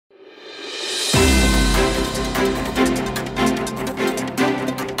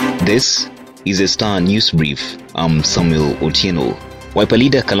This is a Star News Brief. I'm Samuel Otieno. Wiper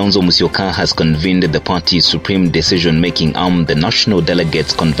leader Kalonzo has convened the party's supreme decision-making arm, the National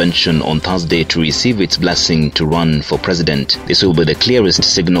Delegates Convention, on Thursday to receive its blessing to run for president. This will be the clearest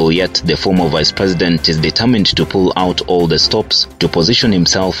signal yet the former vice president is determined to pull out all the stops to position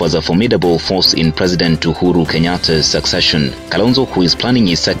himself as a formidable force in President Uhuru Kenyatta's succession. Kalonzo, who is planning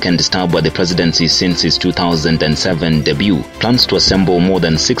his second stab at the presidency since his 2007 debut, plans to assemble more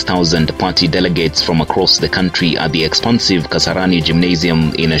than 6,000 party delegates from across the country at the expansive Kasarani Gymnasium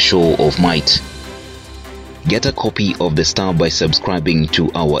in a show of might. Get a copy of the Star by subscribing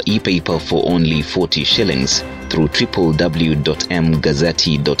to our e-paper for only 40 shillings through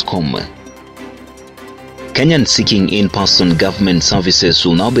www.mgazzetti.com. Kenyans seeking in-person government services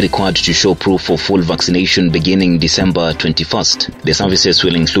will now be required to show proof of full vaccination beginning December 21st. The services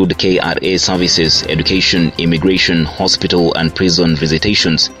will include KRA services, education, immigration, hospital and prison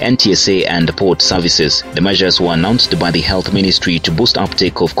visitations, NTSA and port services. The measures were announced by the Health Ministry to boost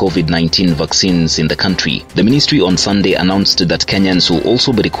uptake of COVID-19 vaccines in the country. The ministry on Sunday announced that Kenyans will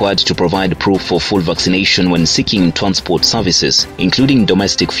also be required to provide proof of full vaccination when seeking transport services, including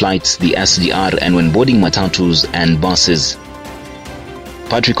domestic flights, the SGR, and when boarding matatus and buses.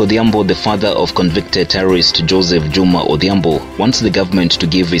 Patrick Odhiambo, the father of convicted terrorist Joseph Juma Odhiambo, wants the government to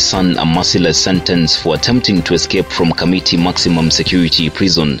give his son a merciless sentence for attempting to escape from Committee Maximum Security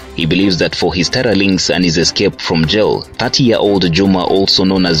Prison. He believes that for his terror links and his escape from jail, 30-year-old Juma, also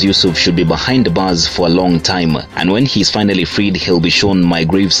known as Yusuf, should be behind bars for a long time, and when he is finally freed, he'll be shown my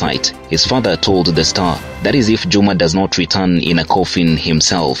gravesite. His father told the Star, that is if Juma does not return in a coffin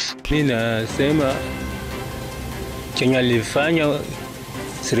himself. Chenye alifanya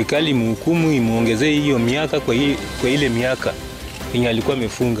serikali mhukumu imuongezee hiyo miaka kwa ile miaka yenye alikuwa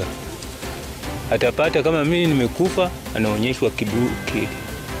amefunga. Atapata kama mimi nimekufa, anaonyeshwa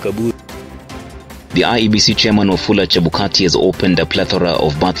kaburi. The IEBC chairman Wafula Chebukati has opened a plethora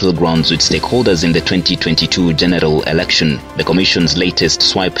of battlegrounds with stakeholders in the 2022 general election. The commission's latest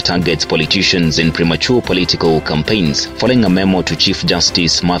swipe targets politicians in premature political campaigns. Following a memo to Chief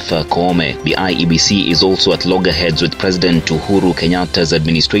Justice Martha Koome, the IEBC is also at loggerheads with President Uhuru Kenyatta's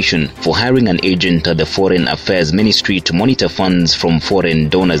administration for hiring an agent at the Foreign Affairs Ministry to monitor funds from foreign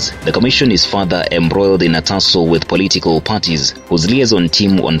donors. The commission is further embroiled in a tussle with political parties, whose liaison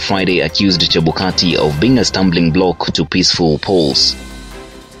team on Friday accused Chebukati of being a stumbling block to peaceful polls.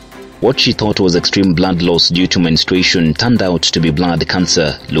 What she thought was extreme blood loss due to menstruation turned out to be blood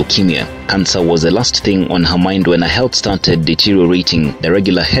cancer, leukemia. Cancer was the last thing on her mind when her health started deteriorating. The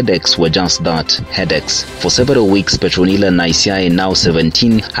regular headaches were just that, headaches. For several weeks, Petronila Naisiae, now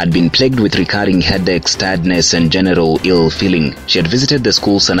 17, had been plagued with recurring headaches, tiredness, and general ill feeling. She had visited the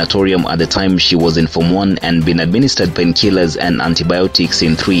school sanatorium at the time she was in Form 1 and been administered painkillers and antibiotics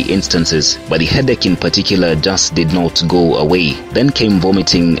in 3 instances. But the headache in particular just did not go away. Then came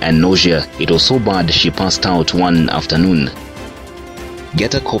vomiting and nausea. It was so bad she passed out one afternoon.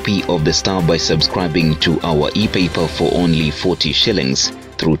 Get a copy of the Star by subscribing to our e-paper for only 40 shillings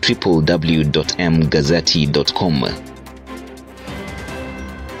through www.mgazzetti.com.